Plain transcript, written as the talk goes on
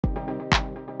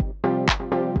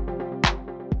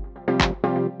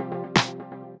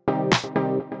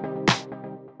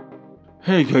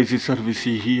Hey guys, it's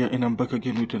R.V.C here and I'm back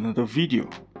again with another video.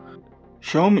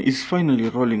 Xiaomi is finally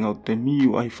rolling out the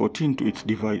MIUI 14 to its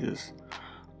devices.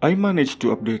 I managed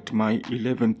to update my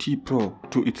 11T Pro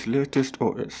to its latest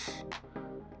OS.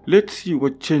 Let's see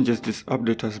what changes this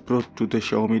update has brought to the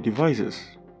Xiaomi devices.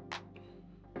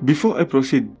 Before I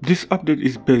proceed, this update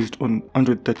is based on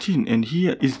Android 13 and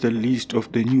here is the list of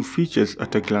the new features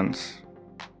at a glance.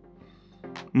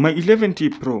 My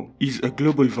 11T Pro is a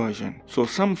global version, so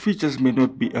some features may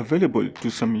not be available to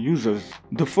some users.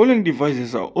 The following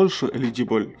devices are also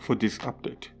eligible for this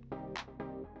update.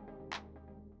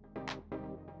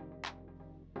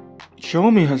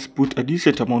 Xiaomi has put a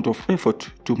decent amount of effort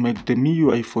to make the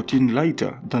MIUI 14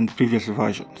 lighter than previous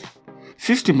versions.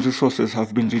 System resources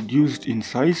have been reduced in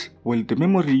size, while the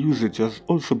memory usage has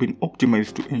also been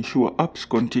optimized to ensure apps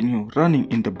continue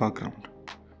running in the background.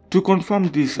 To confirm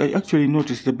this, I actually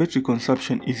noticed the battery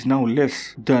consumption is now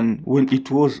less than when it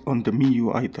was on the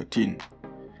MIUI 13.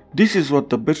 This is what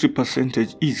the battery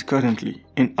percentage is currently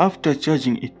and after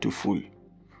charging it to full.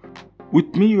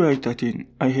 With MIUI 13,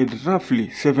 I had roughly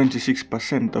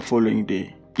 76% the following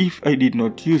day, if I did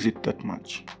not use it that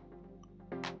much.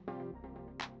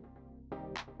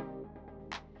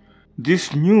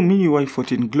 This new MIUI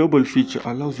 14 global feature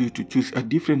allows you to choose a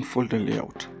different folder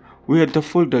layout, where the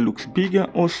folder looks bigger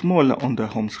or smaller on the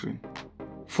home screen.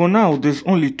 For now, there's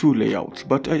only two layouts,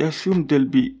 but I assume there'll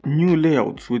be new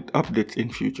layouts with updates in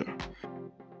future.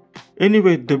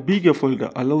 Anyway, the bigger folder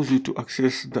allows you to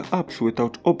access the apps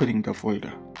without opening the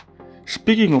folder.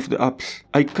 Speaking of the apps,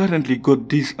 I currently got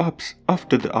these apps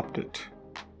after the update.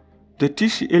 The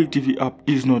TCL TV app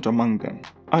is not among them.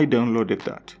 I downloaded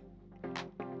that.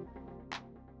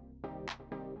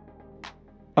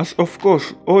 As of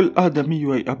course, all other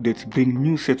MIUI updates bring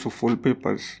new sets of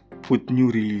wallpapers with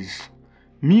new release.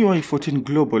 MIUI 14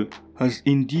 Global has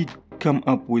indeed come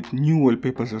up with new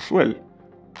wallpapers as well.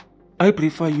 I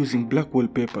prefer using black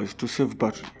wallpapers to save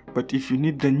battery, but if you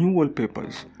need the new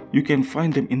wallpapers, you can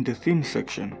find them in the theme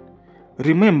section.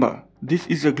 Remember, this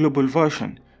is a global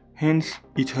version, hence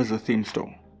it has a theme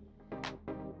store.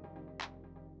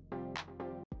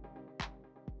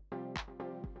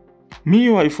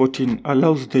 MIUI 14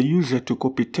 allows the user to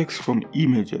copy text from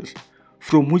images,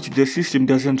 from which the system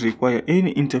doesn't require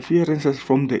any interferences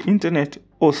from the internet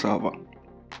or server.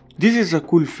 This is a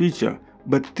cool feature,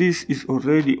 but this is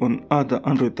already on other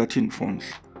Android 13 phones.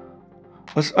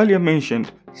 As earlier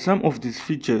mentioned, some of these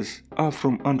features are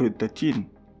from Android 13.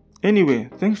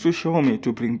 Anyway, thanks to Xiaomi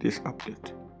to bring this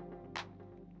update.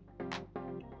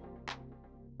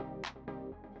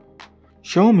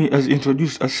 Xiaomi has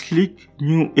introduced a sleek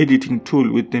new editing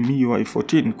tool with the MIUI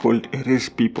 14 called Erase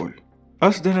People.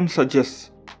 As the name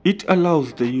suggests, it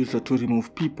allows the user to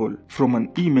remove people from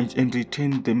an image and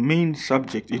retain the main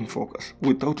subject in focus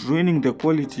without ruining the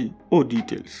quality or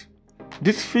details.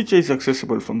 This feature is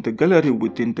accessible from the gallery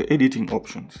within the editing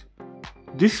options.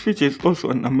 This feature is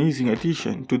also an amazing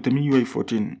addition to the MIUI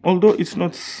 14, although it's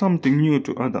not something new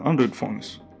to other Android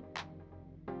phones.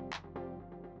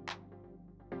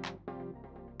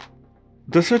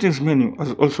 The settings menu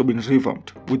has also been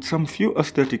revamped with some few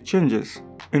aesthetic changes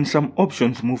and some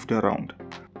options moved around.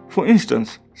 For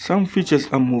instance, some features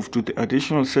are moved to the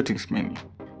additional settings menu.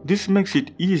 This makes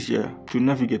it easier to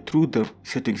navigate through the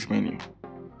settings menu.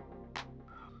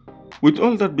 With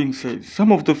all that being said,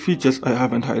 some of the features I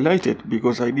haven't highlighted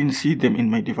because I didn't see them in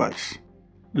my device,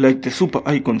 like the super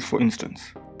icons for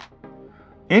instance.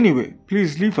 Anyway,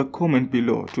 please leave a comment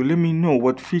below to let me know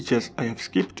what features I have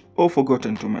skipped or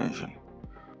forgotten to mention.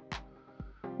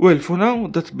 Well, for now,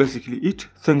 that's basically it.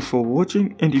 Thanks for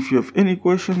watching, and if you have any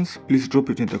questions, please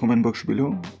drop it in the comment box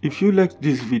below. If you liked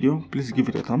this video, please give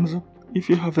it a thumbs up. If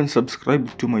you haven't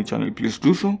subscribed to my channel, please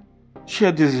do so.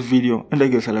 Share this video, and I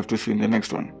guess I'll have to see you in the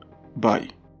next one. Bye.